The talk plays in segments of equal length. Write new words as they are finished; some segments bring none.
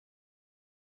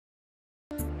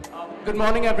Good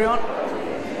morning, everyone.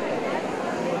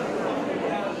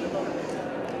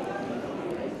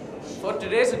 For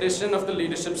today's edition of the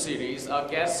Leadership Series, our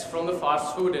guests from the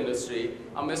fast food industry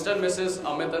are Mr. and Mrs.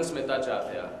 Amit and Smita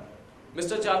Jatia.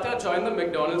 Mr. Jatia joined the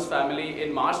McDonald's family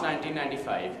in March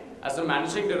 1995 as the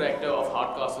managing director of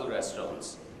Hardcastle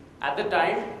Restaurants. At the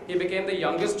time, he became the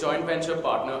youngest joint venture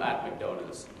partner at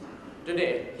McDonald's.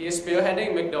 Today, he is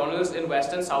spearheading McDonald's in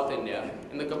West and South India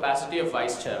in the capacity of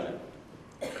vice chairman.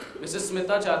 Mrs.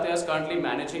 Smita Jatia is currently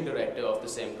managing director of the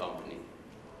same company.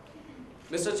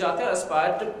 Mr. Jatia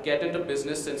aspired to get into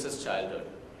business since his childhood.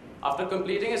 After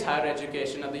completing his higher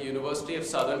education at the University of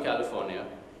Southern California,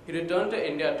 he returned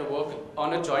to India to work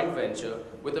on a joint venture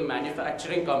with a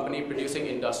manufacturing company producing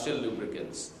industrial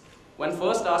lubricants. When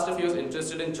first asked if he was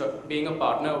interested in being a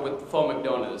partner for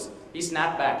McDonald's, he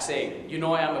snapped back saying, "You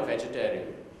know I am a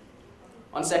vegetarian."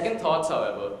 On second thoughts,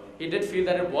 however, he did feel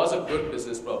that it was a good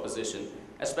business proposition,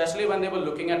 especially when they were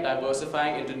looking at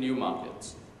diversifying into new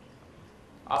markets.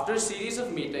 After a series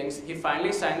of meetings, he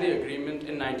finally signed the agreement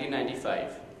in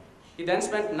 1995. He then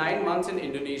spent 9 months in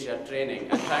Indonesia training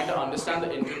and trying to understand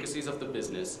the intricacies of the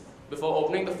business before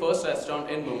opening the first restaurant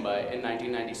in Mumbai in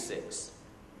 1996.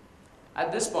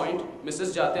 At this point,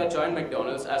 Mrs. Jatia joined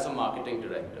McDonald's as a marketing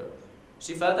director.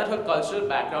 She felt that her cultural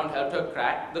background helped her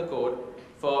crack the code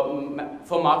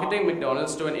for marketing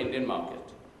McDonald's to an Indian market.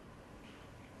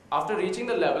 After reaching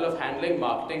the level of handling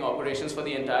marketing operations for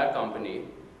the entire company,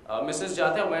 Mrs.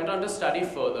 Jatia went on to study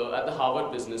further at the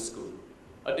Harvard Business School.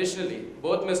 Additionally,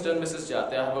 both Mr. and Mrs.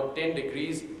 Jatia have obtained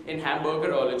degrees in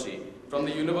hamburgerology from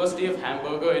the University of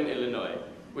Hamburger in Illinois,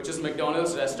 which is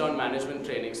McDonald's restaurant management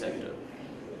training center.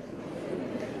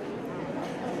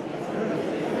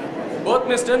 Both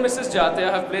Mr. and Mrs. Jatia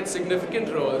have played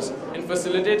significant roles in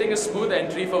facilitating a smooth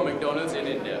entry for McDonald's in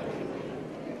India.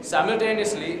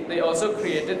 Simultaneously, they also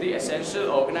created the essential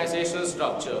organizational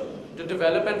structure to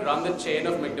develop and run the chain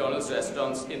of McDonald's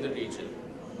restaurants in the region.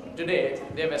 Today,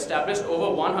 they have established over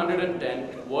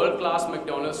 110 world-class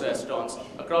McDonald's restaurants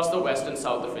across the west and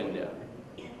south of India.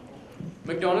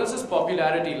 McDonald's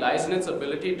popularity lies in its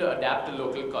ability to adapt to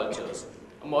local cultures,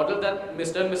 a model that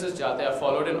Mr. and Mrs. Jatia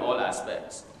followed in all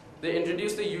aspects. They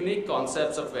introduced the unique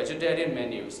concepts of vegetarian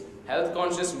menus,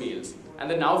 health-conscious meals, and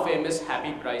the now famous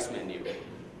Happy Price menu.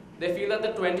 They feel that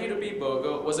the 20-rupee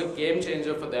burger was a game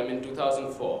changer for them in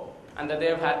 2004, and that they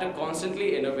have had to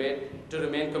constantly innovate to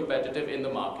remain competitive in the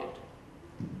market.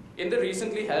 In the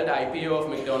recently held IPO of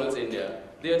McDonald's India,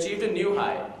 they achieved a new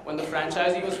high when the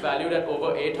franchisee was valued at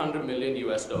over $800 million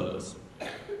US.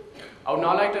 I would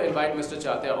now like to invite Mr.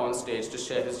 Jatia on stage to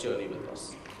share his journey with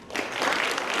us.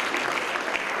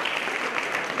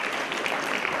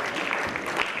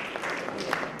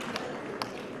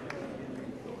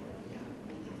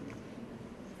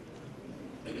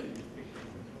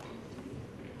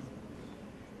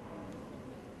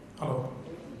 Hello.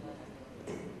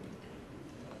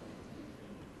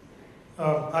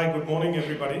 Hi, good morning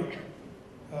everybody.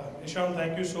 Ishan,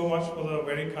 thank you so much for the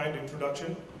very kind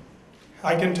introduction.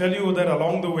 I can tell you that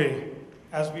along the way,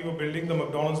 as we were building the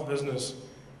McDonald's business,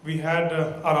 we had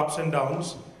our ups and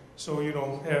downs. So,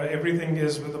 everything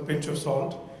is with a pinch of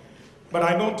salt. But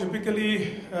I know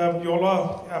typically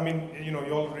y'all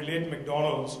relate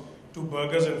McDonald's to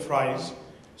burgers and fries.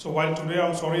 So while today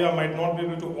I'm sorry I might not be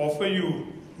able to offer you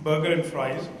burger and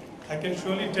fries, I can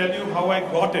surely tell you how I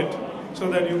got it so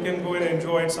that you can go and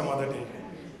enjoy it some other day.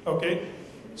 Okay?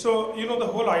 So, the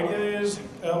whole idea is,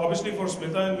 obviously for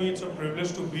Smita and me, it's a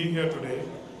privilege to be here today.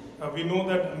 We know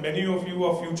that many of you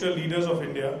are future leaders of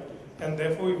India, and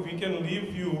therefore if we can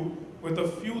leave you with a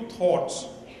few thoughts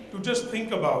to just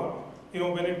think about,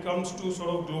 when it comes to sort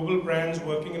of global brands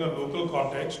working in a local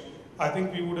context, I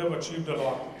think we would have achieved a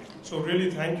lot. So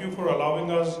really thank you for allowing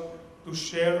us to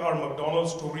share our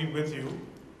McDonald's story with you.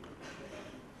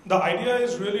 The idea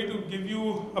is really to give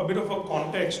you a bit of a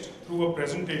context through a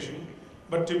presentation,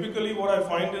 but typically what I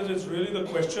find is it's really the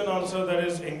question answer that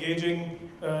is engaging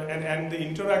and the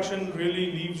interaction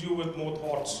really leaves you with more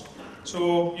thoughts.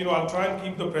 So, I'll try and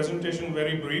keep the presentation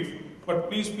very brief, but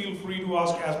please feel free to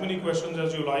ask as many questions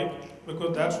as you like,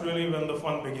 because that's really when the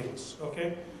fun begins,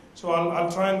 okay? So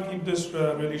I'll try and keep this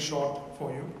really short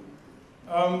for you.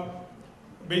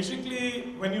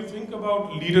 Basically, when you think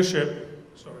about leadership,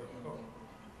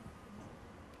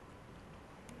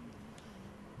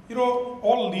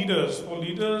 all leaders, for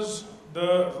leaders,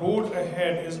 the road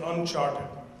ahead is uncharted.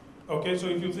 Okay, so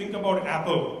if you think about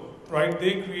Apple, right,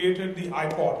 they created the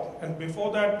iPod, and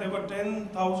before that there were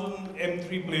 10,000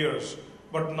 M3 players,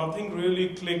 but nothing really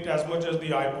clicked as much as the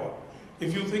iPod.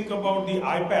 If you think about the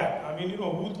iPad,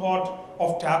 who thought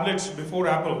of tablets before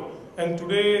Apple? And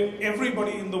today,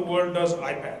 everybody in the world does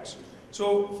iPads.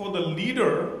 So for the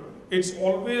leader, it's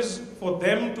always for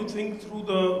them to think through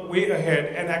the way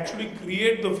ahead and actually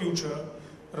create the future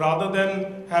rather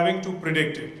than having to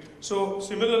predict it. So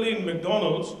similarly in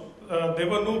McDonald's, there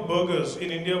were no burgers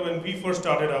in India when we first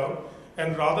started out.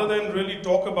 And rather than really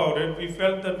talk about it, we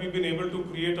felt that we've been able to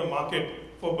create a market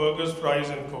for burgers, fries,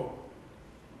 and Coke.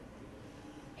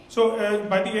 So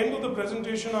by the end of the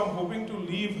presentation, I'm hoping to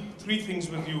leave 3 things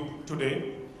with you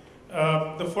today.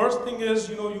 The first thing is,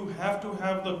 you have to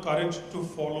have the courage to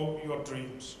follow your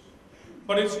dreams.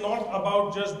 But it's not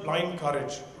about just blind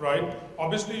courage, right?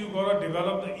 Obviously, you've got to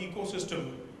develop the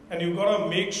ecosystem and you've got to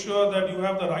make sure that you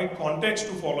have the right context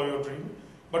to follow your dream.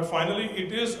 But finally,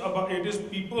 it is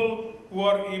people who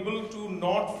are able to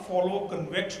not follow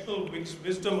conventional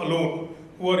wisdom alone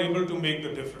who are able to make the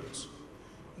difference.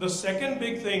 The second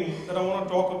big thing that I want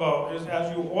to talk about is,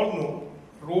 as you all know,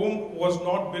 Rome was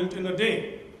not built in a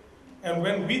day. And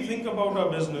when we think about our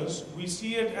business, we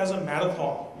see it as a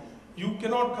marathon. You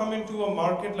cannot come into a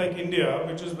market like India,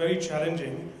 which is very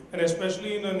challenging, and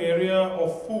especially in an area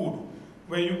of food,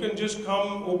 where you can just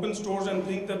come, open stores and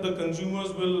think that the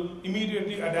consumers will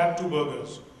immediately adapt to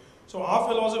burgers. So our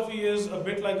philosophy is a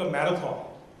bit like a marathon.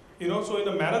 So in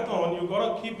a marathon, you've got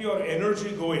to keep your energy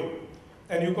going.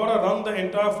 And you've got to run the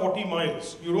entire 40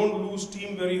 miles. You don't lose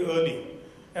steam very early.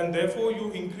 And therefore, you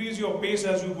increase your pace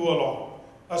as you go along.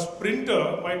 A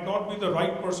sprinter might not be the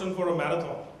right person for a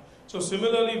marathon. So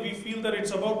similarly, we feel that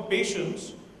it's about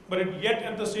patience, but yet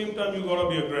at the same time, you've got to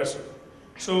be aggressive.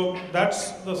 So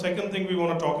that's the second thing we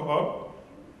want to talk about.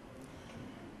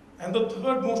 And the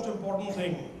third most important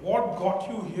thing, what got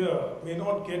you here may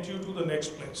not get you to the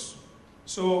next place.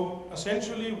 So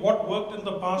essentially, what worked in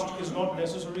the past is not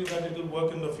necessary that it will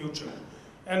work in the future.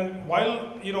 And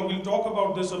while, we'll talk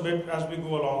about this a bit as we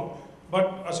go along,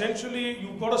 but essentially,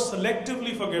 you've got to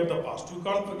selectively forget the past. You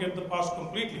can't forget the past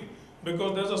completely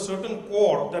because there's a certain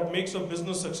core that makes a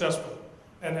business successful.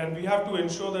 And we have to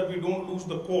ensure that we don't lose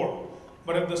the core.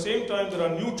 But at the same time, there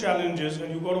are new challenges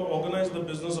and you've got to organize the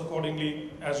business accordingly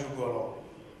as you go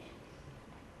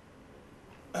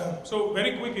along. So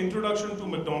very quick introduction to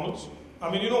McDonald's.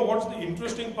 What's the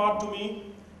interesting part to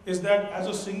me is that as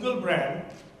a single brand,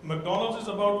 McDonald's is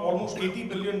about almost $80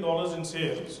 billion in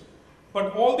sales.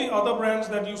 But all the other brands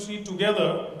that you see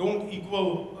together don't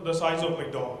equal the size of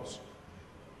McDonald's.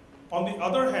 On the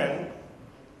other hand,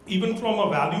 even from a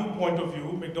value point of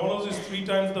view, McDonald's is 3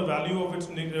 times the value of its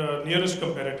nearest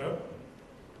competitor.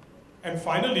 And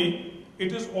finally,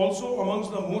 it is also amongst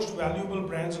the most valuable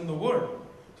brands in the world.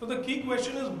 So the key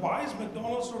question is, why is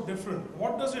McDonald's so different?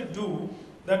 What does it do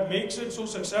that makes it so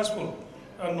successful?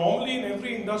 Normally in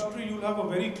every industry, you'll have a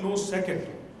very close second.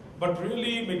 But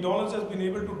really, McDonald's has been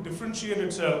able to differentiate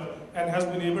itself and has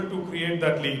been able to create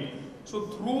that lead. So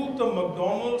through the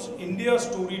McDonald's India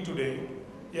story today,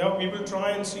 we will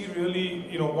try and see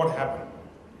really, what happened.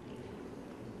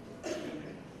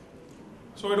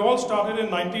 So it all started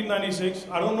in 1996.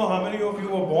 I don't know how many of you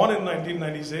were born in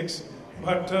 1996,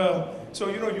 but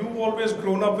you've always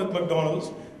grown up with McDonald's.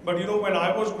 But when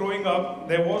I was growing up,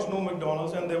 there was no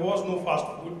McDonald's and there was no fast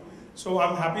food. So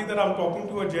I'm happy that I'm talking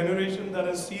to a generation that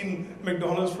has seen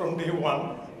McDonald's from day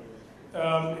one.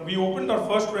 We opened our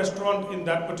first restaurant in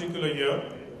that particular year.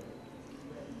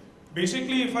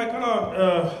 Basically, if I kind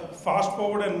of fast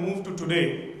forward and move to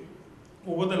today,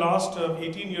 over the last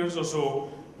 18 years or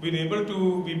so, we've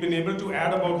been able to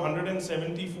add about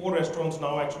 174 restaurants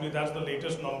now. Actually, that's the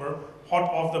latest number, hot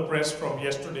off the press from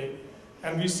yesterday.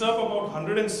 And we serve about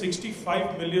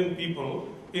 165 million people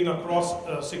in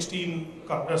across 16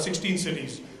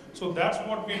 cities. So that's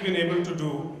what we've been able to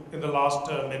do in the last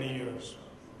many years.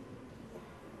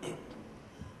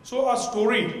 So our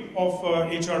story of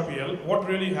HRPL, what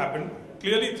really happened?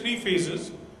 Clearly 3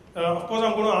 phases. Of course,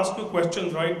 I'm going to ask you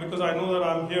questions, right? Because I know that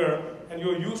I'm here and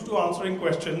you're used to answering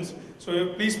questions.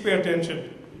 So please pay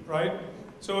attention, right?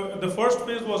 So the first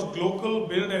phase was glocal,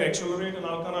 build and accelerate, and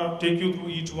I'll kind of take you through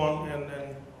each one and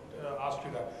ask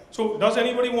you that. So does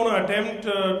anybody want to attempt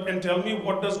and tell me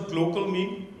what does glocal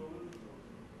mean?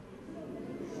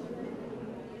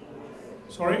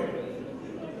 Sorry?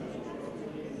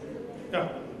 Yeah.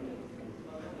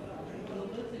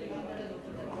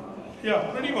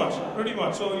 Yeah, pretty much.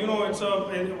 So,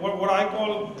 it's what I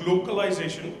call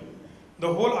glocalization.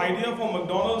 The whole idea for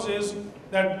McDonald's is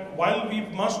that while we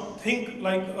must think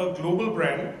like a global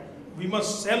brand, we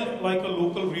must sell like a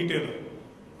local retailer,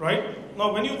 right?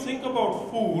 Now, when you think about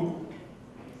food,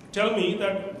 tell me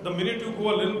that the minute you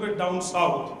go a little bit down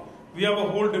south, we have a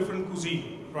whole different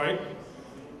cuisine, right?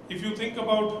 If you think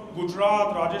about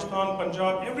Gujarat, Rajasthan,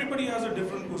 Punjab, everybody has a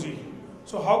different cuisine.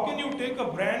 So how can you take a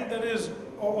brand that is,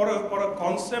 or a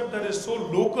concept that is so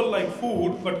local like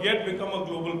food, but yet become a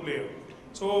global player?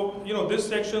 So, this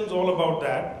section is all about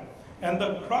that. And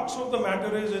the crux of the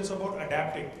matter is it's about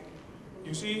adapting.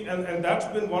 You see, and that's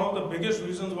been one of the biggest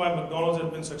reasons why McDonald's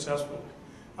has been successful.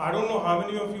 I don't know how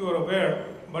many of you are aware,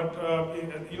 but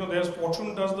there's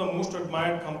Fortune does the most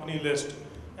admired company list.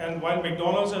 And while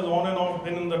McDonald's has on and off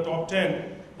been in the top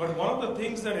 10, but one of the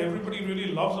things that everybody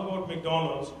really loves about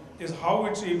McDonald's is how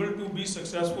it's able to be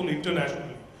successful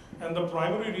internationally. And the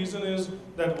primary reason is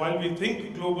that while we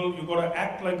think global, you've got to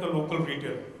act like a local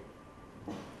retailer.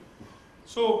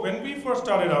 So when we first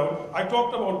started out, I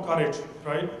talked about courage,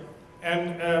 right?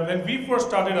 And when we first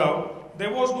started out,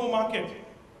 there was no market.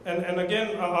 And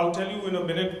again, I'll tell you in a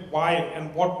minute why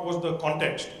and what was the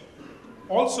context.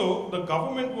 Also, the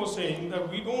government was saying that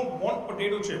we don't want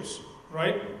potato chips,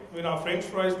 right? Our French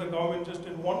fries, the government just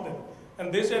didn't want them.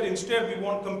 And they said instead we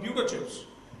want computer chips.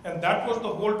 And that was the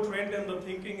whole trend and the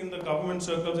thinking in the government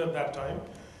circles at that time.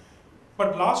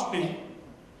 But lastly,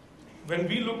 when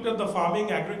we looked at the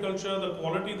farming, agriculture, the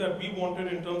quality that we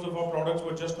wanted in terms of our products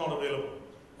were just not available.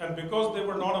 And because they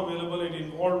were not available, it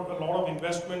involved a lot of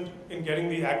investment in getting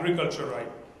the agriculture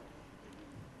right.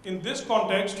 In this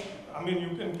context,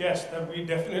 you can guess that we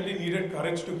definitely needed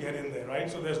courage to get in there,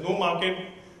 right? So there's no market.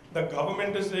 The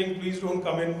government is saying, please don't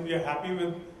come in. We are happy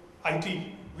with IT.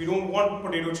 We don't want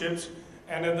potato chips.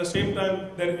 And at the same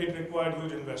time, then it required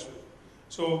huge investment.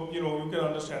 So, you can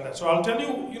understand that. So I'll tell you,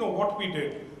 what we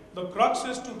did. The crux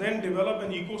is to then develop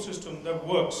an ecosystem that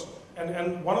works.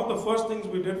 And one of the first things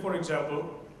we did, for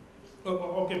example,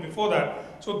 before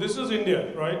that, so this is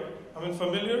India, right?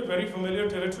 Familiar, very familiar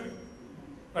territory,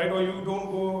 right? Or you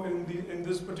don't go in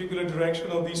this particular direction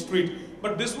of the street.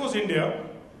 But this was India.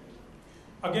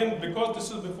 Again, because this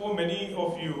is before many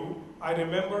of you, I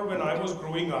remember when I was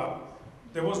growing up,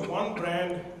 there was one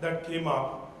brand that came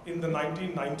up in the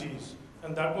 1990s,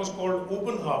 and that was called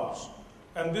Open House.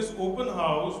 And this Open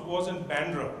House was in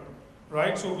Bandra,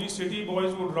 right? So we city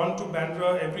boys would run to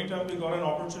Bandra every time we got an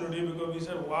opportunity because we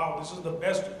said, wow, this is the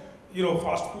best,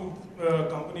 fast food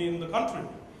company in the country.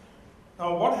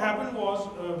 Now what happened was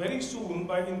very soon,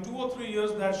 in 2 or 3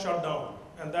 years, that shut down,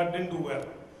 and that didn't do well.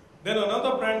 Then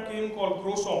another brand came called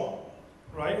Croissant,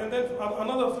 right? And then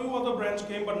another few other brands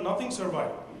came, but nothing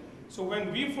survived. So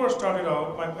when we first started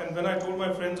out, and when I told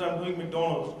my friends I'm doing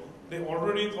McDonald's, they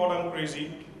already thought I'm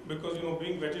crazy because,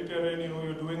 being vegetarian,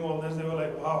 you're doing all this. They were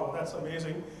like, wow, that's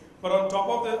amazing. But on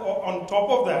top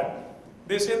of that,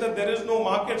 they say that there is no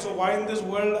market, so why in this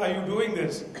world are you doing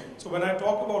this? So when I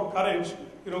talk about courage,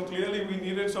 clearly we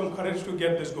needed some courage to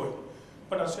get this going.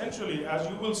 But essentially, as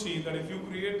you will see, that if you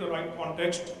create the right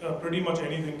context, pretty much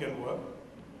anything can work.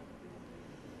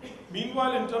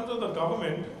 Meanwhile, in terms of the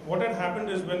government, what had happened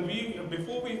is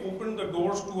before we opened the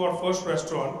doors to our first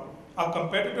restaurant, our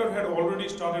competitor had already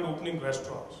started opening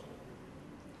restaurants.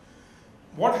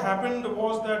 What happened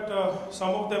was that some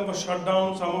of them were shut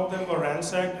down, some of them were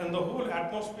ransacked, and the whole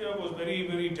atmosphere was very,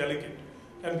 very delicate.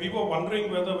 And we were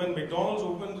wondering whether when McDonald's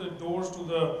opens the doors to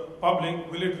the public,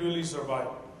 will it really survive?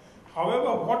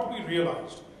 However, what we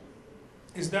realized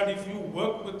is that if you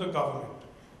work with the government,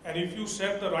 and if you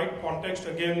set the right context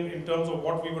again in terms of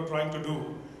what we were trying to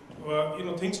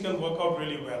do, things can work out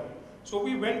really well. So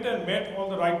we went and met all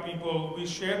the right people. We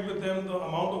shared with them the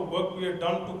amount of work we had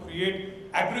done to create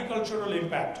agricultural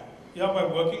impact, by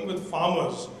working with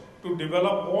farmers to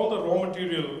develop all the raw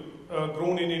material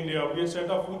grown in India. We had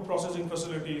set up food processing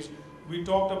facilities. We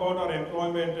talked about our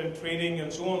employment and training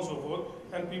and so on and so forth.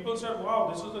 And people said, wow,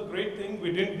 this is a great thing.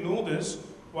 We didn't know this.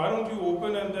 Why don't you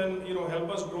open and then help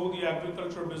us grow the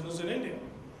agriculture business in India?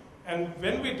 And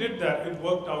when we did that, it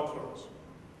worked out for us.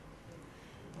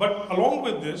 But along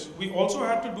with this, we also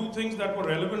had to do things that were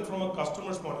relevant from a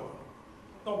customer's point of view.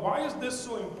 Now, why is this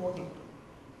so important?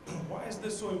 Why is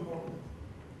this so important?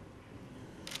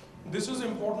 This is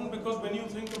important because when you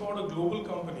think about a global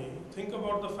company, think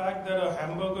about the fact that a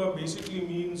hamburger basically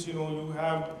means, you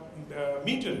have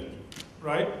meat in it,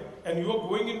 right? And you are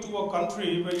going into a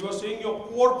country where you are saying your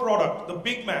core product, the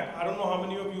Big Mac. I don't know how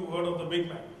many of you heard of the Big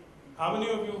Mac. How many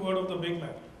of you heard of the Big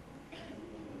Mac?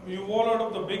 You've all heard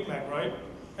of the Big Mac, right?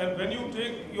 And when you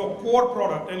take your core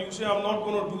product and you say, I'm not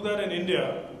going to do that in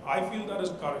India, I feel that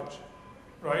is courage,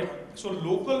 right? So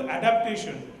local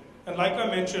adaptation, and like I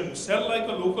mentioned, sell like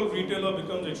a local retailer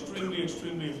becomes extremely,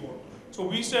 extremely important. So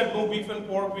we said no beef and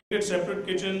pork, we did separate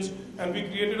kitchens, and we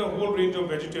created a whole range of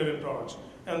vegetarian products.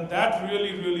 And that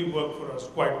really, really worked for us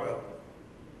quite well.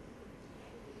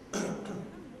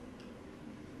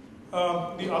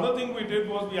 The other thing we did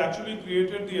was we actually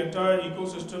created the entire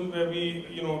ecosystem where we,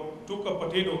 took a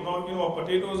potato. Now, a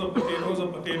potato is a potato is a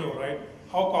potato, right?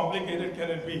 How complicated can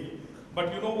it be?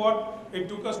 But you know what? It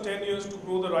took us 10 years to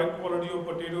grow the right quality of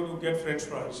potato to get French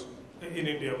fries in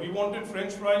India. We wanted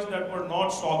French fries that were not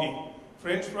soggy,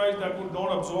 French fries that would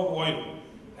not absorb oil.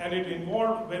 And it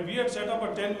involved, when we had set up a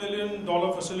 $10 million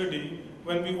facility,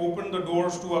 when we opened the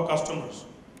doors to our customers.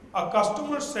 Our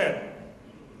customers said,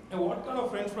 "Hey, what kind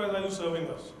of French fries are you serving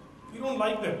us? We don't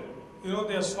like them.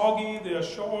 They are soggy, they are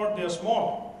short, they are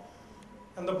small."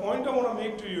 And the point I want to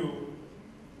make to you,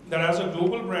 that as a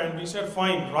global brand, we said,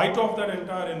 fine, write off that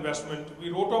entire investment. We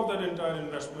wrote off that entire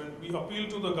investment. We appealed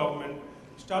to the government,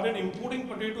 started importing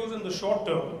potatoes in the short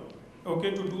term,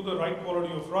 okay, to do the right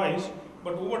quality of rice.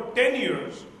 But over 10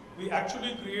 years, we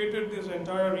actually created this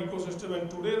entire ecosystem, and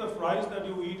today the fries that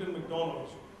you eat in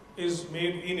McDonald's is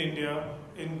made in India,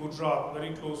 in Gujarat,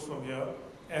 very close from here.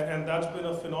 And that's been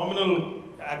a phenomenal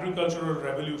agricultural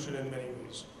revolution in many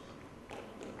ways.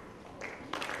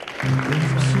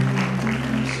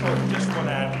 So just one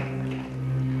ad.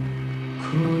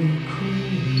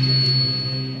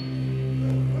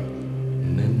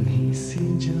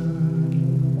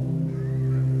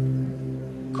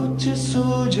 कुछ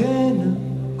सूझे न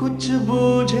कुछ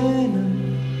बूझे न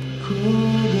खो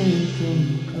गए तुम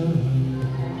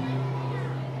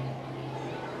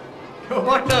कहाँ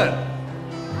वाटर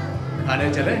खाने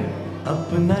चले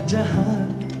अपना जहां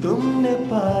तुमने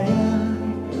पाया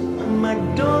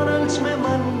मैकडॉनल्ड्स में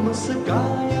मन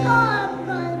मुस्काया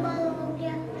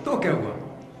तो क्या हुआ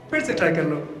फिर से ट्राई कर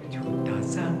लो छोटा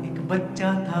सा एक बच्चा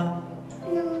था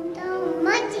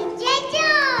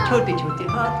छोटे छोटे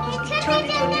हाथ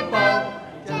छोटे छोटे पाँव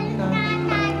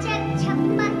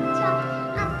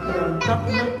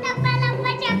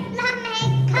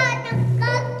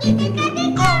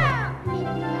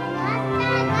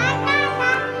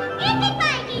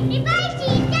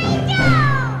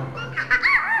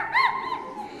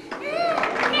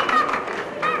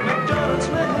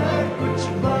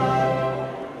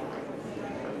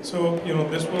So,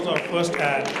 this was our first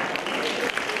ad.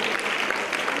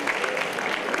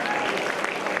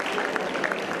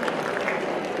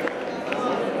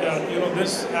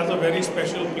 This has a very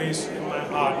special place in my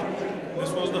heart.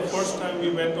 This was the first time we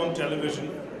went on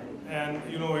television, and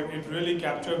it really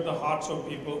captured the hearts of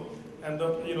people. And the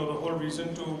whole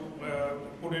reason to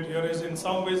put it here is, in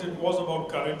some ways, it was about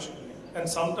courage. And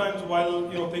sometimes,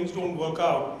 while things don't work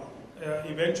out,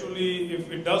 eventually,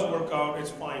 if it does work out,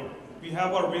 it's fine. We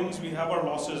have our wins, we have our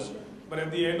losses, but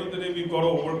at the end of the day, we've got to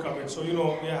overcome it. So we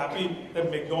are happy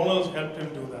that McDonald's helped him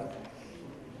do that.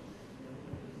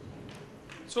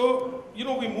 So,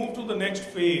 we move to the next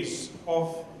phase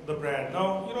of the brand.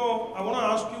 Now, I want to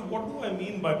ask you, what do I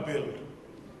mean by build?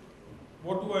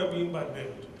 What do I mean by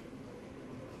build?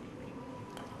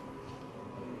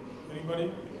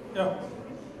 Anybody? Yeah.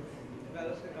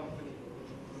 Develops the company.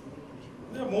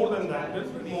 Yeah, more than that, a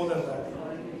little bit more than that.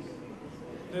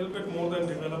 A little bit more than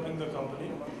developing the company.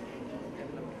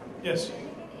 Yes.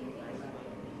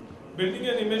 Building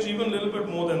an image, even a little bit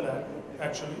more than that,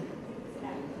 actually.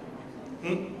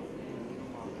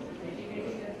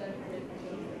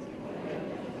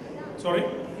 Sorry?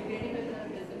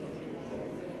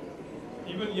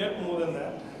 Even yet more than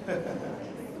that.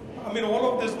 I mean,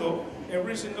 all of this though,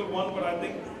 every single one, but I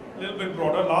think a little bit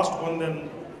broader. Last one then.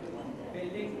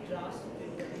 Building trust.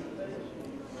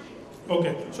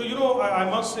 Okay, so I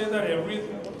must say that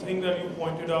everything that you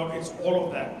pointed out, it's all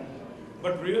of that.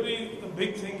 But really, the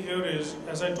big thing here is,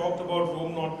 as I talked about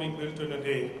Rome not being built in a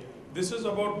day, this is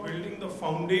about building the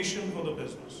foundation for the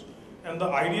business. And the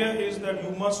idea is that you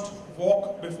must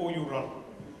walk before you run.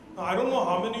 Now, I don't know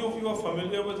how many of you are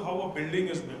familiar with how a building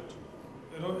is built.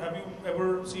 Have you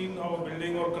ever seen how a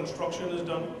building or construction is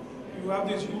done? You have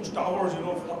these huge towers,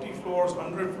 40 floors,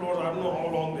 100 floors, I don't know how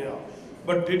long they are.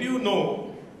 But did you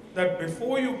know that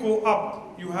before you go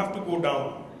up, you have to go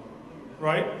down,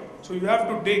 right? So you have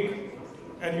to dig,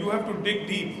 and you have to dig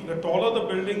deep. The taller the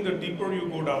building, the deeper you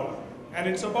go down. And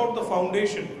it's about the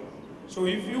foundation. So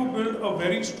if you build a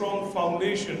very strong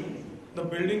foundation, the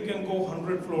building can go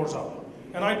 100 floors up.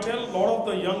 And I tell a lot of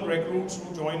the young recruits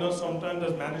who join us sometimes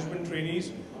as management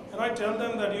trainees, and I tell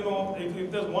them that,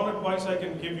 if there's one advice I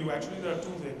can give you, actually there are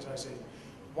two things I say.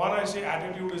 One, I say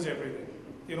attitude is everything.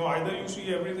 Either you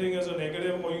see everything as a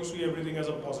negative or you see everything as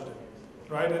a positive,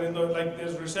 right? And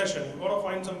there's recession, you've got to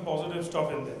find some positive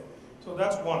stuff in there. So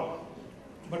that's one.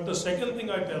 But the second thing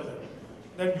I tell them,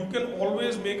 that you can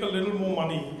always make a little more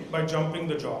money by jumping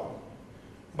the job.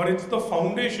 But it's the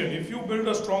foundation. If you build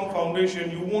a strong foundation,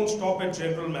 you won't stop at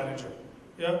general manager.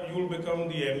 Yeah, you will become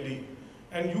the MD.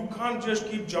 And you can't just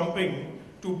keep jumping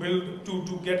to build,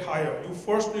 to get higher. You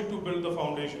first need to build the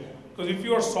foundation. Because if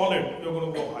you are solid, you're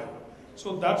going to go higher.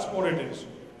 So that's what it is.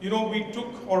 You know, we took,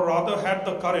 or rather had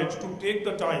the courage to take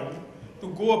the time to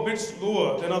go a bit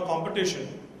slower than our competition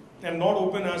and not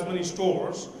open as many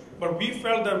stores. But we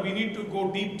felt that we need to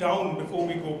go deep down before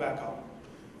we go back up,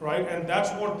 right? And that's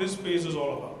what this phase is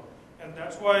all about. And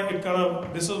that's why it kind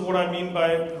of, this is what I mean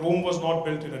by Rome was not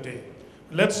built in a day.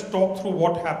 Let's talk through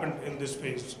what happened in this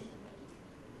phase.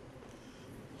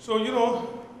 So, you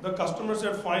know, the customer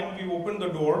said, fine, we opened the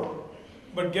door,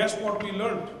 but guess what we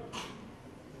learned?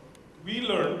 We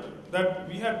learned that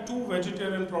we had 2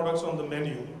 vegetarian products on the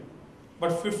menu,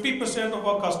 but 50% of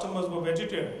our customers were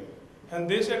vegetarian. And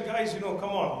they said, guys, you know, come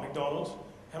on, McDonald's.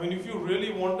 I mean, if you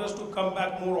really want us to come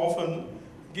back more often,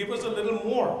 give us a little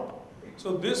more.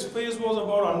 So this phase was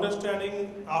about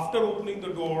understanding, after opening the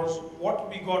doors, what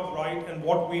we got right and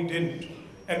what we didn't,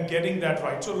 and getting that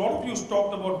right. So a lot of you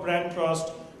talked about brand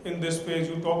trust in this phase.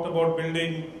 You talked about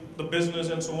building the business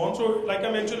and so on. So like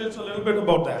I mentioned, it's a little bit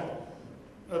about that.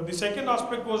 The second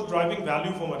aspect was driving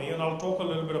value for money, and I'll talk a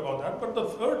little bit about that. But the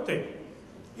third thing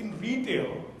in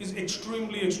retail is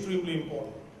extremely, extremely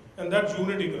important, and that's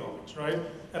unit economics, right?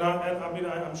 And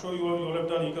I'm sure you all have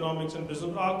done economics and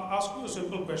business. I'll ask you a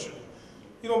simple question.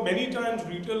 You know, many times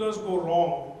retailers go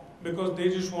wrong because they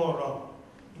just want to run.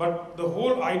 But the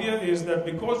whole idea is that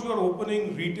because you are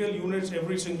opening retail units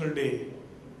every single day,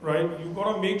 right, you've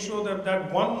got to make sure that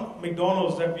that one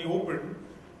McDonald's that we opened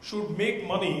should make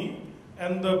money,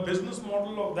 and the business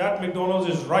model of that McDonald's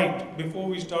is right before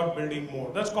we start building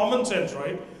more. That's common sense,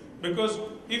 right? Because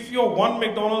if your one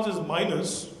McDonald's is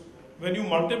minus, when you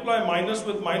multiply minus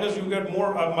with minus, you get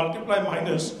more, multiply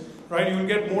minus, right, you'll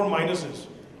get more minuses.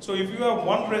 So if you have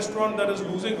one restaurant that is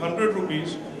losing 100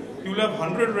 rupees, you'll have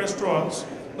 100 restaurants.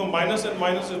 No, minus and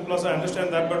minus is plus, I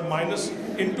understand that, but minus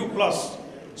into plus.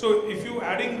 So if you're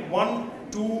adding 1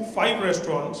 to 5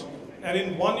 restaurants, and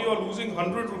in one you are losing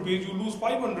 100 rupees, you lose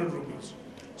 500 rupees.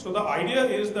 So the idea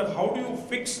is that how do you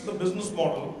fix the business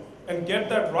model and get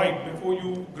that right before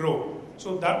you grow?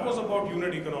 So that was about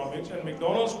unit economics, and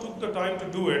McDonald's took the time to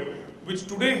do it, which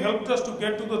today helped us to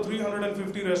get to the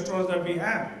 350 restaurants that we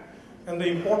have. And the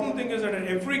important thing is that at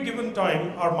every given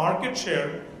time, our market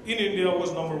share in India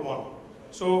was #1.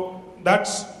 So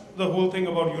that's the whole thing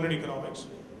about unit economics.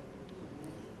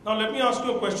 Now let me ask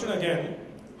you a question again.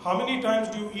 How many times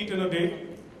do you eat in a day,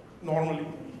 normally?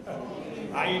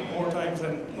 I eat more times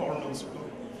than normal. So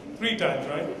 3 times,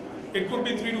 right? It could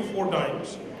be 3 to 4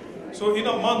 times. So in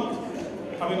a month,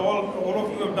 I mean, all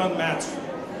of you have done maths.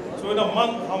 So in a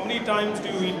month, how many times do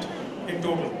you eat in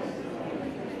total?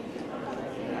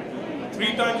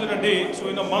 3 times in a day. So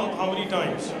in a month, how many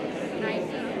times?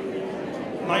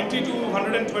 90 to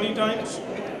 120 times,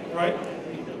 right?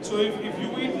 So if you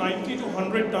eat 90 to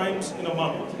 100 times in a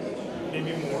month,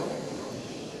 maybe more,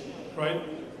 right?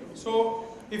 So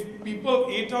if people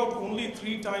ate out only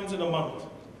 3 times in a month,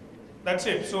 that's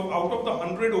it. So out of the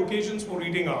 100 occasions for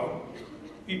eating out,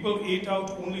 people ate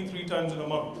out only 3 times in a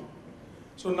month.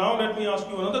 So now let me ask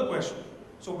you another question.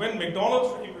 So when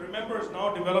McDonald's, remember, is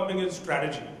now developing its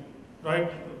strategy, right?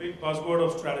 The big buzzword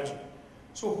of strategy.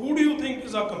 So who do you think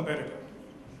is our competitor?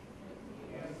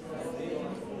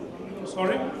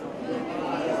 Sorry?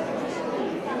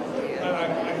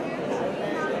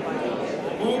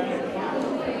 Who?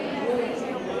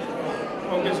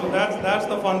 Okay, so that's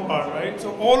the fun part, right?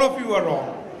 So all of you are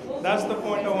wrong. That's the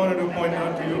point I wanted to point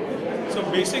out to you. So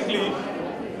basically,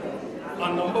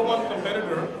 our #1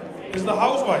 competitor is the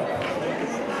housewife,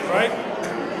 right?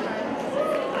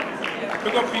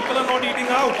 Because people are not eating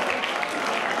out.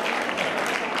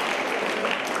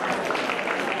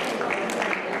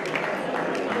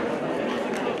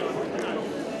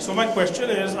 So my question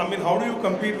is, I mean, how do you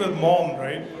compete with mom,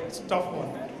 right? It's a tough one.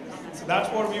 So that's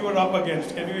what we were up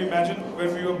against. Can you imagine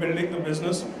when we were building the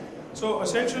business? So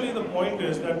essentially the point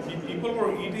is that people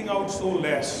were eating out so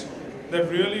less that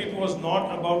really it was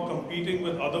not about competing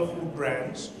with other food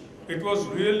brands. It was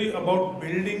really about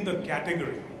building the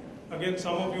category. Again,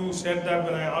 some of you said that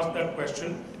when I asked that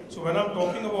question. So when I'm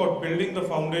talking about building the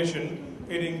foundation,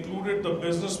 it included the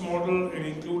business model, it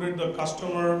included the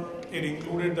customer, it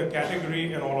included the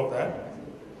category and all of that.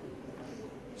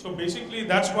 So basically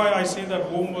that's why I say that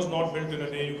Rome was not built in a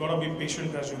day. You've got to be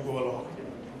patient as you go along.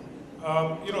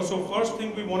 So first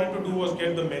thing we wanted to do was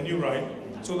get the menu right.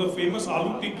 So the famous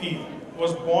Aloo Tikki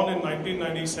was born in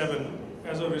 1997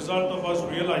 as a result of us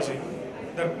realizing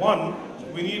that 1,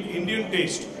 we need Indian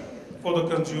taste for the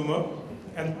consumer,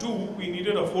 and 2, we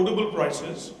needed affordable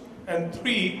prices, and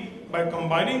 3, by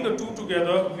combining the 2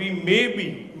 together, we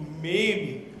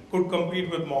maybe could compete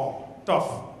with mom.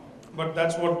 tough, but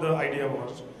that's what the idea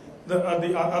was. The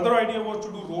other idea was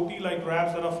to do roti like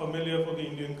wraps that are familiar for the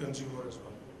Indian consumer as well.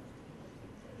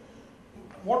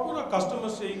 What were our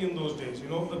customers saying in those days? You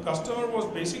know, the customer was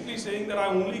basically saying that I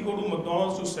only go to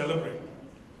McDonald's to celebrate,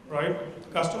 right? The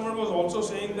customer was also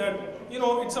saying that, you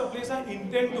know, it's a place I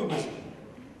intend to visit.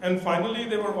 And finally,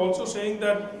 they were also saying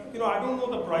that, you know, I don't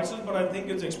know the prices, but I think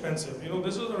it's expensive. You know,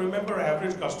 this is, remember,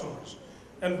 average customers.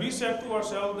 And we said to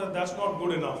ourselves that that's not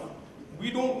good enough. We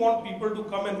don't want people to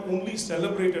come and only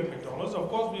celebrate at McDonald's. Of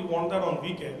course, we want that on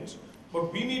weekends,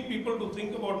 but we need people to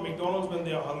think about McDonald's when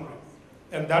they are hungry.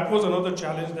 And that was another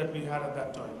challenge that we had at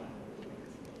that time.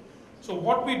 So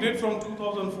what we did from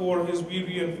 2004 is we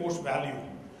reinforced value.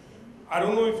 I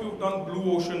don't know if you've done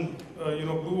Blue Ocean. You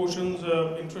know, Blue Ocean's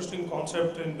an interesting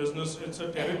concept in business. It's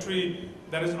a territory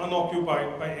that is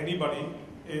unoccupied by anybody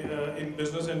in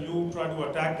business, and you try to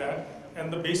attack that.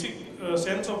 And the basic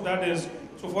sense of that is,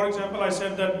 so for example, I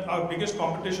said that our biggest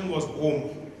competition was home,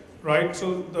 right?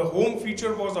 So the home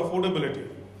feature was affordability.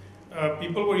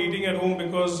 People were eating at home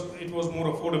because it was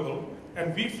more affordable.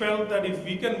 And we felt that if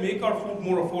we can make our food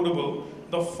more affordable,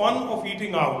 the fun of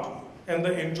eating out and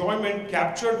the enjoyment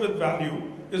captured with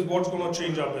value is what's going to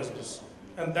change our business.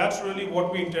 And that's really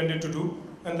what we intended to do.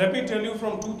 And let me tell you,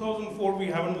 from 2004, we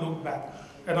haven't looked back.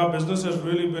 And our business has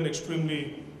really been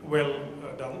extremely well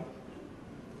done.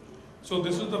 So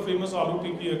this is the famous aloo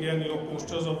tikki again, you know,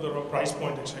 posters of the price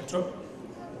point, etc.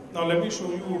 Now let me show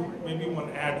you maybe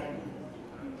one ad.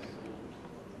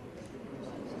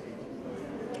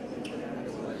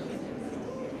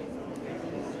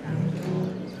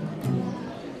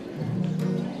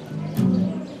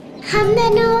 हम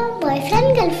दोनों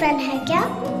boyfriend girlfriend है क्या?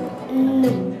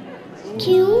 No.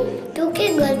 क्यों? क्योंकि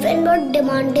girlfriend बहुत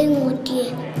demanding होती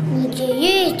है। मुझे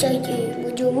ये चाहिए,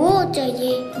 मुझे वो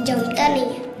चाहिए, जमता नहीं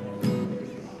है।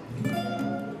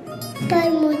 पर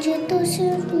मुझे तो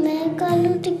सिर्फ मैक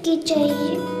आलू टिक्की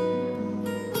चाहिए।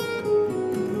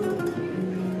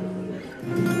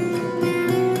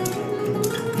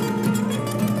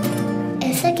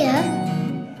 ऐसा क्या?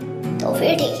 तो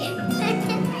फिर ठीक है।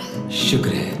 शुक्र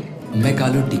है, मैक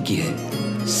आलू टिक्की है,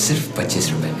 सिर्फ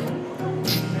 25 रुपए में।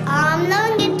 I'm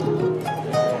loving it.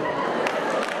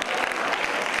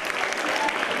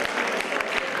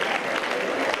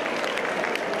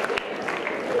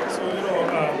 So, you know,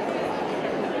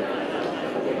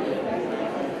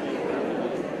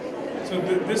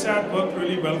 this ad worked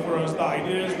really well for us. The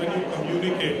idea is when you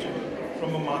communicate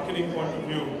from a marketing point of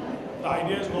view, the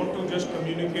idea is not to just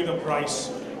communicate a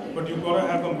price, but you've got to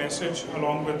have a message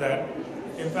along with that.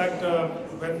 In fact,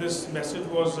 when this message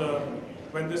was,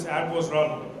 when this ad was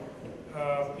run,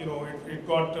 you know, it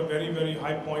got very, very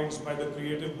high points by the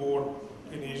creative board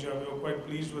in Asia. We were quite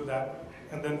pleased with that.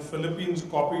 And then Philippines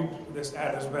copied this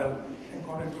ad as well and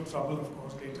got into trouble, of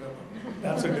course, later.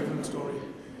 That's a different story.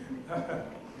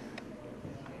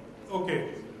 Okay,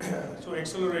 so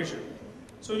acceleration.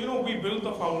 So, you know, we built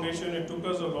the foundation. It took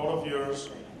us a lot of years.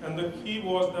 And the key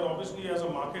was that obviously as a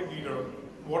market leader,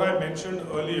 what I mentioned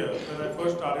earlier when I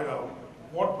first started out,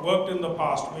 what worked in the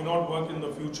past may not work in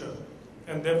the future.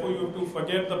 And therefore you have to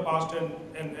forget the past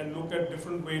and look at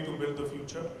different way to build the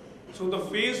future. So the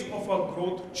phase of our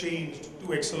growth changed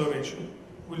to acceleration.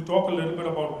 We'll talk a little bit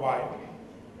about why.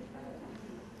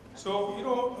 So, you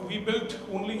know, we built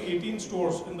only 18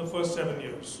 stores in the first 7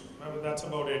 years. That's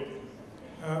about it.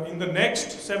 In the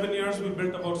next 7 years, we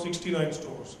built about 69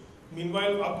 stores.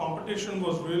 Meanwhile, our competition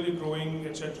was really growing,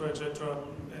 etc.,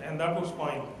 and that was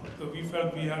fine. So we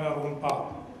felt we had our own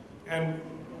path. And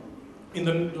in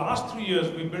the last 3 years,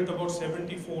 we built about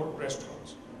 74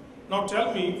 restaurants. Now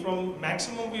tell me, from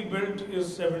maximum we built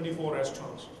is 74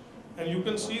 restaurants. And you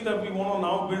can see that we want to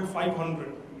now build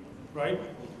 500, right?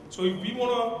 So if we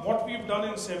want to, what we've done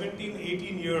in 17,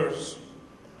 18 years,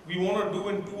 we want to do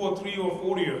in 2 or 3 or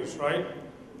 4 years, right?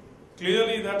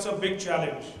 Clearly that's a big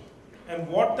challenge. And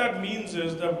what that means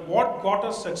is that what got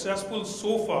us successful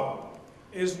so far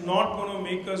is not going to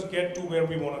make us get to where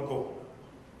we want to go,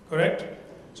 correct?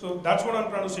 So that's what I'm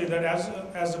trying to say, that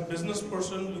as a business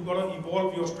person, you've got to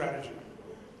evolve your strategy.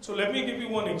 So let me give you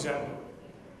one example.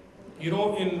 You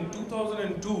know, in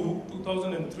 2002,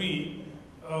 2003,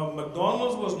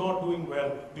 McDonald's was not doing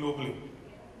well globally.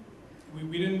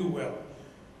 We didn't do well.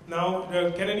 Now,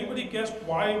 can anybody guess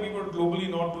why we were globally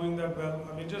not doing that well?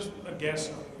 I mean, just a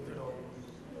guess, you know,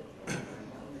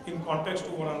 in context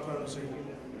to what I'm trying to say.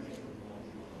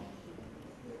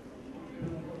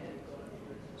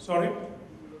 Sorry?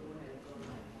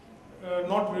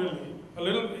 Not really. A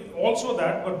little, also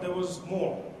that, but there was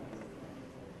more.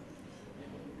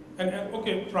 And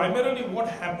okay, primarily what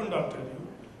happened, I'll tell you,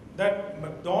 that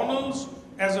McDonald's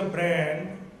as a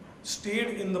brand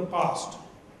stayed in the past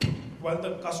while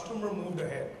the customer moved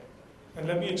ahead. And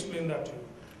let me explain that to you.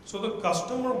 So the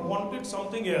customer wanted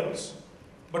something else,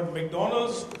 but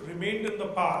McDonald's remained in the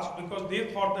past because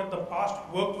they thought that the past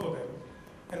worked for them.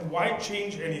 And why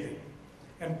change anything?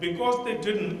 And because they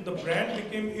didn't, the brand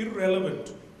became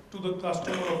irrelevant to the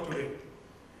customer of today.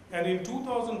 And in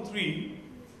 2003,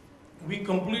 we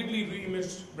completely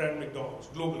re-imaged brand McDonald's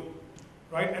globally,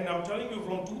 right? And I'm telling you,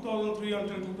 from 2003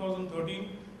 until 2013,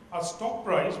 our stock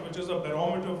price, which is a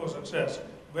barometer for success,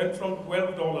 went from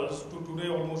 $12 to today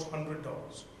almost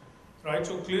 $100, right?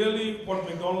 So clearly what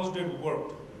McDonald's did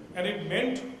worked. And it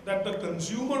meant that the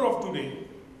consumer of today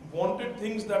wanted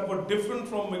things that were different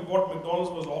from what McDonald's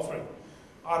was offering.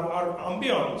 Our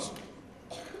ambience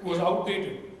was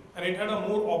outdated, and it had a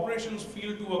more operations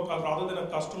feel to rather than a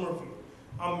customer feel.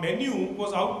 Our menu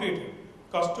was outdated.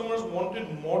 Customers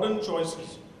wanted modern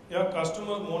choices. Yeah,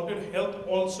 customers wanted health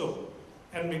also.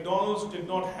 And McDonald's did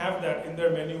not have that in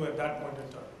their menu at that point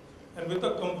in time. And with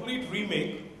a complete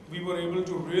remake, we were able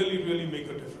to really, really make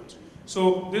a difference.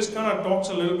 So this kind of talks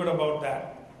a little bit about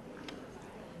that.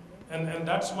 And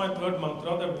that's my third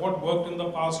mantra, that what worked in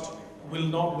the past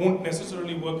won't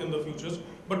necessarily work in the futures.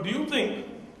 But do you think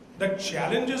that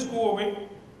challenges go away?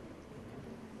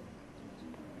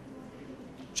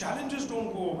 Challenges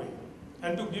don't go away.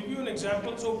 And to give you an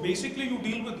example, so basically you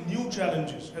deal with new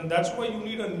challenges, and that's why you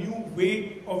need a new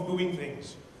way of doing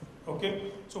things.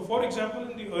 Okay? So for example,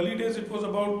 in the early days, it was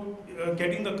about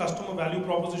getting the customer value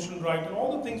proposition right and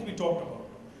all the things we talked about.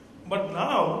 But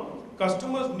now,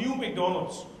 customers knew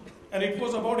McDonald's, and it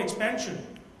was about expansion.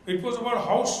 It was about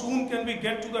how soon can we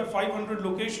get to that 500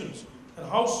 locations, and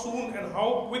how soon and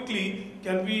how quickly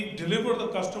can we deliver the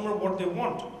customer what they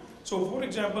want. So for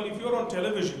example, if you're on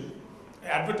television,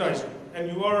 advertising, and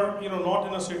you are not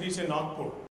in a city, say Nagpur,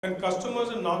 and customers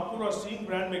in Nagpur are seeing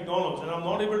brand McDonald's, and I'm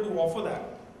not able to offer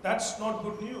that, that's not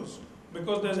good news,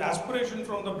 because there's aspiration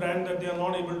from the brand that they are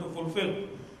not able to fulfill.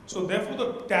 So therefore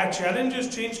the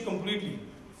challenges changed completely.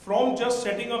 From just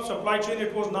setting up supply chain,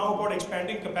 it was now about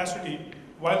expanding capacity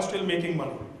while still making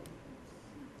money.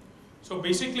 So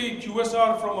basically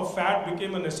QSR from a fad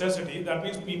became a necessity. That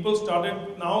means people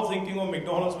started now thinking of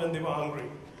McDonald's when they were hungry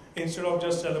instead of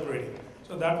just celebrating.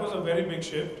 So that was a very big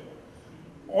shift.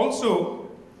 Also,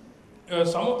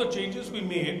 some of the changes we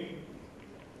made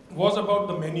was about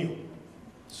the menu.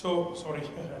 So, sorry,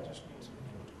 I just need some.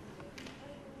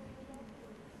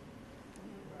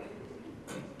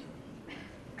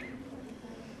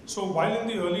 So while in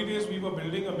the early days we were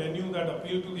building a menu that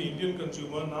appealed to the Indian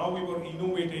consumer, now we were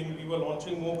innovating, we were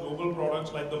launching more global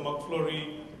products like the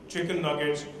McFlurry, chicken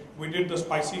nuggets, we did the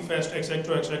Spicy Fest,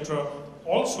 etc., etc.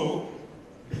 Also,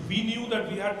 we knew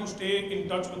that we had to stay in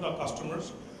touch with our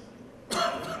customers.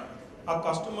 Our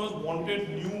customers wanted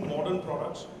new modern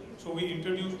products, so we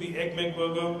introduced the Egg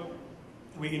McBurger,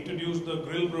 we introduced the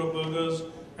Grill Burgers,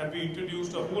 and we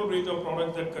introduced a whole range of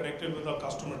products that connected with our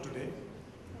customer today.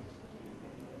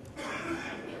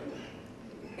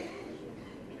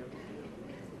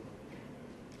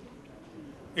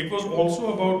 It was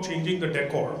also about changing the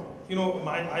decor.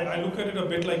 I look at it a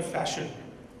bit like fashion.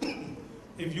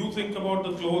 If you think about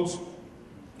the clothes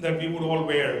that we would all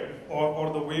wear,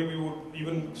 or the way we would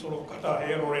even sort of cut our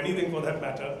hair or anything for that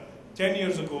matter, 10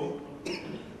 years ago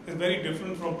is very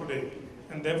different from today.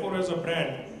 And therefore as a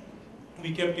brand,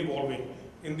 we kept evolving.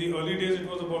 In the early days it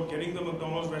was about getting the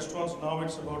McDonald's restaurants, now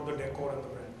it's about the decor and the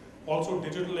brand. Also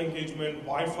digital engagement,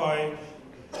 Wi-Fi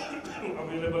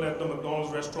available at the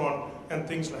McDonald's restaurant and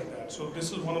things like that. So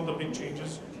this is one of the big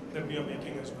changes that we are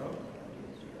making as well.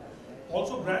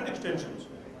 Also brand extensions.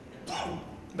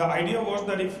 The idea was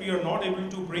that if we are not able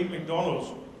to bring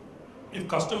McDonald's, if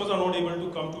customers are not able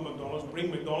to come to McDonald's, bring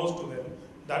McDonald's to them,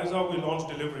 that is how we launched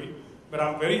delivery. But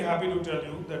I'm very happy to tell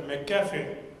you that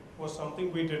McCafe was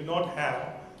something we did not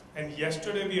have, and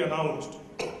yesterday we announced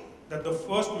that the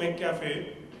first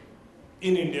McCafe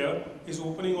in India is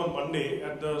opening on Monday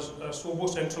at the Soho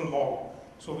Central Mall.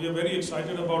 So we are very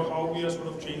excited about how we are sort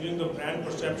of changing the brand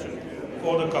perception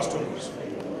for the customers.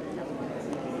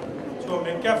 So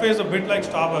McCafe is a bit like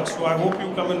Starbucks, so I hope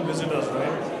you come and visit us,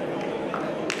 right?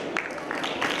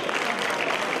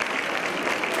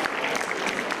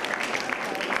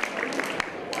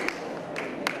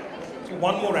 So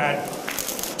one more ad.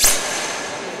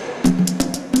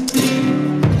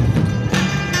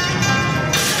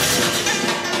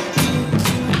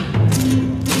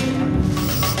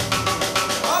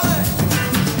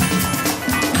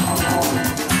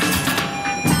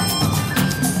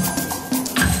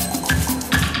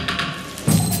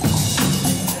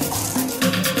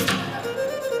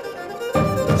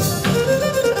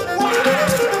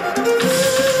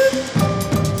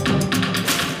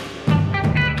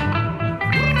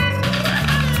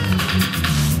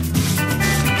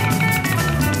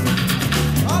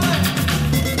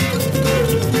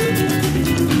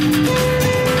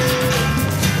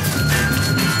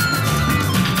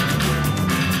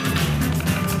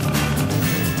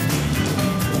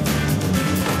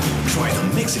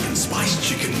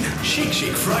 Shake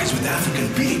Shake fries with African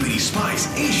piri piri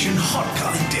spice, Asian hot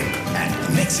garlic dip,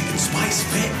 and Mexican spice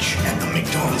veg at the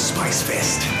McDonald's Spice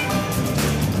Fest.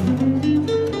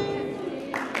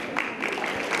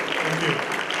 Thank you.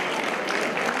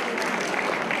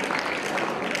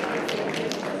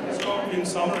 So, in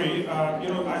summary,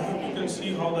 I hope you can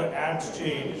see how the ads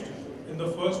changed. In the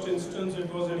first instance,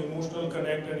 it was an emotional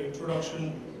connect and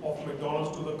introduction of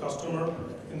McDonald's to the customer.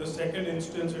 In the second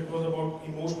instance, it was about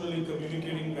emotionally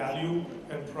communicating value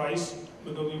and price,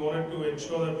 because we wanted to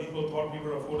ensure that people thought we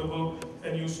were affordable.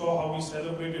 And you saw how we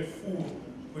celebrated food,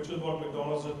 which is what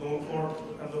McDonald's is known for,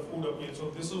 and the food appeal. So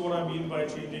this is what I mean by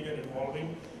changing and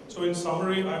evolving. So in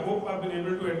summary, I hope I've been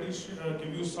able to at least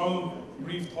give you some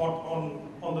brief thought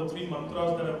on the 3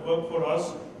 mantras that have worked for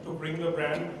us to bring the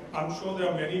brand. I'm sure there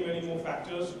are many, many more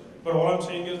factors, but all I'm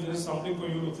saying is this is something for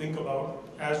you to think about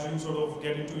as you sort of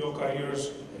get into your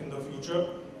careers in the future.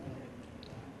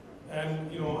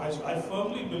 And I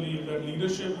firmly believe that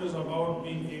leadership is about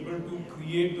being able to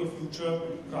create the future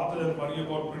rather than worry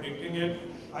about predicting it.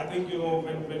 I think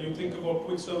when you think about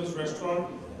quick service restaurant,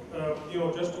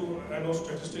 I know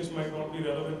statistics might not be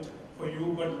relevant for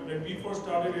you, but when we first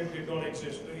started, it did not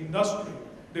exist. The industry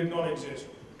did not exist.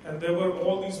 And there were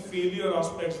all these failure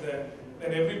aspects there,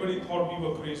 and everybody thought we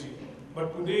were crazy.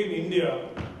 But today in India,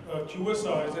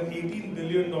 QSR is an $18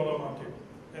 billion market,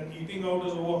 and eating out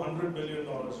is over $100 billion.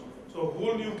 So a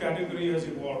whole new category has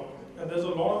evolved, and there's a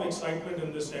lot of excitement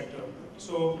in this sector.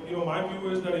 So my view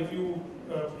is that if you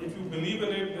believe in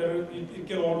it, it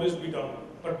can always be done,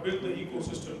 but build the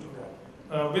ecosystem to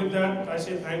that. With that, I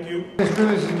say thank you.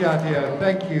 Mr Jatia,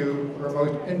 thank you for a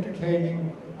most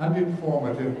entertaining and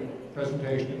informative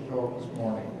presentation and talk this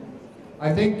morning.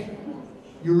 I think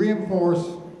you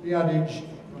reinforce the adage,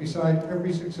 beside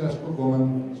every successful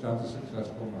woman stands a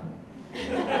successful man.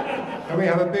 Can we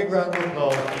have a big round of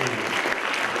applause, please?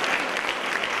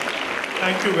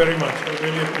 Thank you very much. I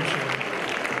really appreciate it.